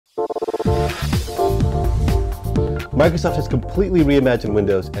Microsoft has completely reimagined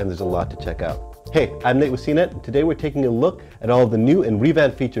Windows, and there's a lot to check out. Hey, I'm Nate with CNET, and today we're taking a look at all of the new and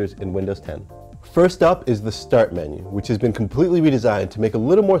revamped features in Windows 10. First up is the Start menu, which has been completely redesigned to make a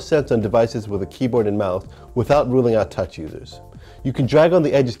little more sense on devices with a keyboard and mouse without ruling out touch users. You can drag on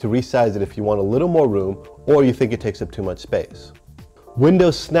the edges to resize it if you want a little more room or you think it takes up too much space.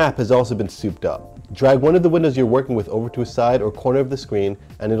 Windows Snap has also been souped up. Drag one of the windows you're working with over to a side or corner of the screen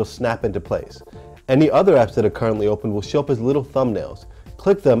and it'll snap into place. Any other apps that are currently open will show up as little thumbnails.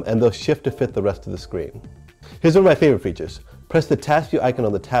 Click them and they'll shift to fit the rest of the screen. Here's one of my favorite features. Press the task view icon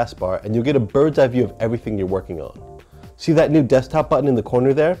on the taskbar and you'll get a bird's eye view of everything you're working on. See that new desktop button in the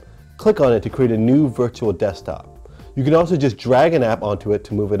corner there? Click on it to create a new virtual desktop. You can also just drag an app onto it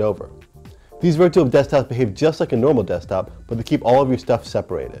to move it over. These virtual desktops behave just like a normal desktop, but they keep all of your stuff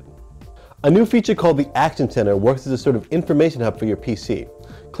separated. A new feature called the Action Center works as a sort of information hub for your PC.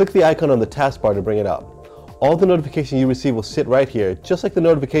 Click the icon on the taskbar to bring it up. All the notifications you receive will sit right here, just like the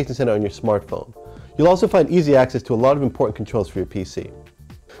notification center on your smartphone. You'll also find easy access to a lot of important controls for your PC.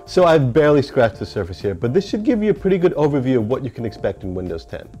 So I've barely scratched the surface here, but this should give you a pretty good overview of what you can expect in Windows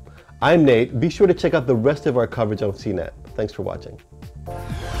 10. I'm Nate. Be sure to check out the rest of our coverage on CNET. Thanks for watching.